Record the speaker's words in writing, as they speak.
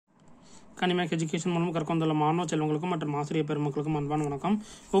கனிமேக் education மூலம் கற்கொண்டுள்ள மாணவ செல்வங்களுக்கும் மற்றும் ஆசிரியர் பெருமக்களுக்கும் அன்பான வணக்கம்.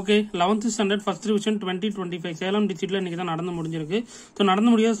 Okay, 11th standard first revision 2025 Salem டிஸ்ட்ரிக்ட்ல இன்னைக்கு தான் நடந்து முடிஞ்சிருக்கு. ஸோ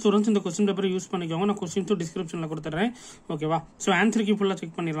நடந்து முடியாத ஸ்டூடெண்ட்ஸ் இந்த கொஸ்டின் பேப்பரை யூஸ் பண்ணிக்கோங்க. நான் கொஸ்டின்ஸும் டிஸ்கிரிப்ஷன்ல கொடுத்துறேன். ஓகேவா? ஸோ ஆன்சருக்கு ஃபுல்லாக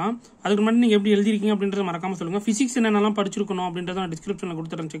செக் பண்ணிடலாம். அதுக்கு முன்னாடி நீங்க எப்படி எழுதிருக்கீங்க அப்படின்றத மறக்காம சொல்லுங்க. பிசிக்ஸ் என்னென்னலாம் படிச்சிருக்கணும் அப்படின்றத நான் டிஸ்கிரிப்ஷன்ல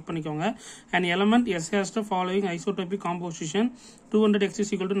கொடுத்துறேன், செக் பண்ணிக்கோங்க. And element S has the following isotopic composition 200x is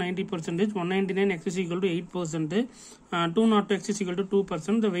equal to 90%, 199x is equal to 8%, 202x is equal to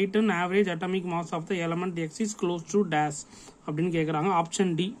 2%. The weight and average atomic mass of the element x is close to dash அப்படின்னு கேக்குறாங்க.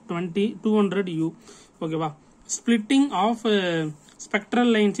 Option D 200U. ஓகேவா? Splitting of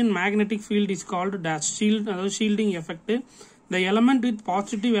spectral lines in magnetic field is called dash shield, அதாவது shielding effect. The element with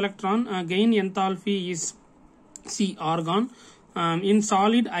positive electron gain enthalpy is C, argon. In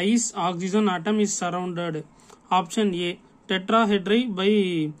solid ice, oxygen atom is surrounded. Option A, tetrahedral by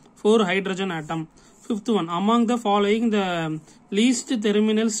 4 hydrogen atom. Fifth one, among the following the least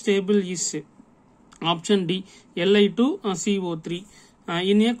terminal stable is option D, Li2CO3.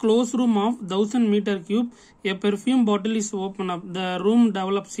 In a closed room of 1000 meter cube, a perfume bottle is opened up. The room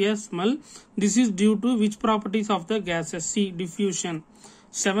develops a smell. This is due to which properties of the gases? C, diffusion.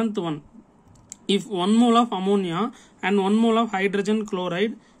 Seventh one, if 1 mole of ammonia and 1 mole of hydrogen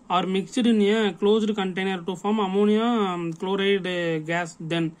chloride are mixed in a closed container to form ammonia chloride gas,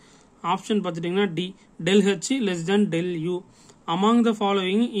 then option பார்த்துட்டீங்கன்னா D, del H less than del U. Among the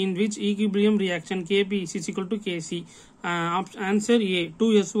following in which equilibrium reaction Kp is equal to Kc? Answer A,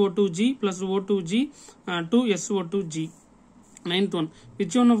 2SO2G plus O2G 2SO2G. Ninth one,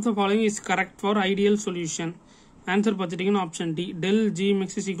 which one of the following is correct for ideal solution? Answer பார்த்துட்டீங்கன்னா option D, del G mix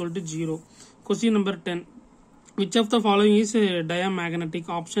is equal to 0. Question number 10. Which of the following is diamagnetic?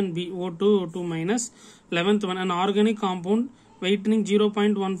 Option B, O2 2 minus. 11th one, an organic compound weighing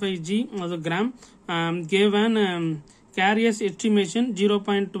 0.15 g as a gram gave an carrier's estimation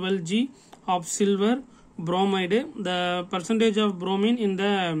 0.12 g of silver bromide. The percentage of bromine in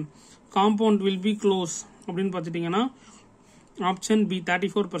the compound will be close அப்படின்னு பார்த்துட்டீங்கன்னா option B,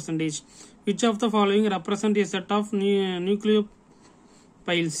 34%. Which of the following represent a set of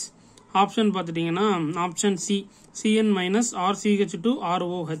nucleophiles? Option பார்த்துட்டீங்கன்னா option C, Cn minus or CH2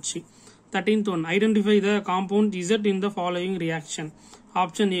 ROH. 13th one, identify the compound Z in the following reaction.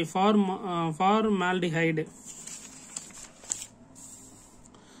 Option A, formaldehyde.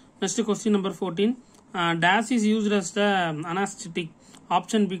 Next question number 14. Dash is used as the anesthetic.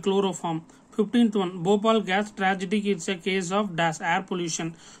 Option B, chloroform. 15th one, Bhopal gas tragedy is a case of dash air pollution.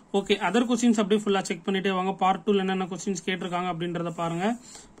 Okay, other questions அப்படியே ஃபுல்லாக check பண்ணிட்டே வாங்க. Part 2 என்னென்ன questions கேட்டிருக்காங்க அப்படின்றத பாருங்க.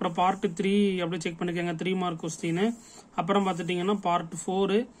 அப்புறம் part 3 அப்படியே செக் பண்ணிக்கோங்க, 3 மார்க் கொஸ்டின். அப்புறம் பார்த்துட்டிங்கன்னா பார்ட்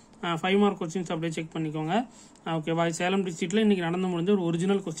 4 5 மார்க் கொஸ்டின்ஸ் அப்படியே செக் பண்ணிக்கோங்க. ஓகேவா? சேலம் டிஸ்ட்ரிக்ட்ல இன்னைக்கு நடந்து முடிஞ்ச ஒரு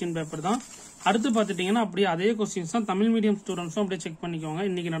ஒரிஜினல் கொஸ்டின் பேப்பர் தான். அடுத்து பார்த்துட்டிங்கன்னா அப்படியே அதே கொஸ்டின்ஸ் தான் தமிழ் மீடியம் ஸ்டூடெண்ட்ஸும் அப்படியே செக் பண்ணிக்கோங்க.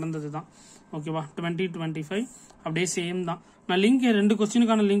 இன்னைக்கு நடந்தது தான். ஓகேவா? 2025 அப்படியே சேம் தான். நான் லிங்க் 2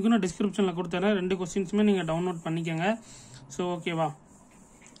 கொஸ்டினுக்கான லிங்க்கும் நான் டிஸ்கிரிப்ஷனில் கொடுத்துறேன். 2 கொஸ்டின்ஸுமே நீங்கள் டவுன்லோட் பண்ணிக்கோங்க. ஸோ ஓகேவா?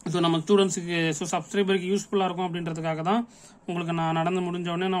 ஸோ நம்ம ஸ்டூடெண்ட்ஸுக்கு ஸோ சப்ஸ்கிரைபருக்கு யூஸ்ஃபுல்லாக இருக்கும் அப்படின்றதுக்காக தான் உங்களுக்கு நான் நடந்து முடிஞ்ச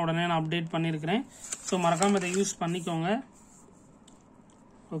உடனே நான் அப்டேட் பண்ணியிருக்கிறேன். ஸோ மறக்காமல் இதை யூஸ் பண்ணிக்கோங்க.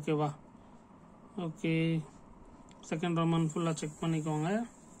 ஓகேவா? ஓகே, செகண்ட் ரோமன் ஃபுல்லாக செக் பண்ணிக்கோங்க.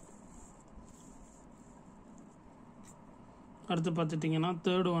 அடுத்து பார்த்துட்டிங்கன்னா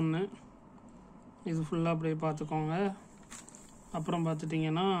தேர்ட் ஒன்று இது ஃபுல்லாக அப்படியே பார்த்துக்கோங்க. அப்புறம்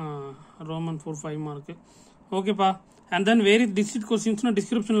பார்த்துட்டிங்கன்னா ரோமன் 4 5 மார்க்கு. ஓகேப்பா? அண்ட் தென் வேறு டிஸ்ட்ரிக்ட் கொஸ்டின்ஸ் நான்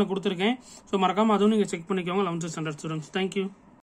டிஸ்கிரிப்ஷனில் கொடுத்துருக்கேன். ஸோ மறக்காமல் அதுவும் நீங்கள் செக் பண்ணிக்கோங்க 11th ஸ்டாண்டர்ட் ஸ்டூடெண்ட்ஸ். தேங்க்யூ.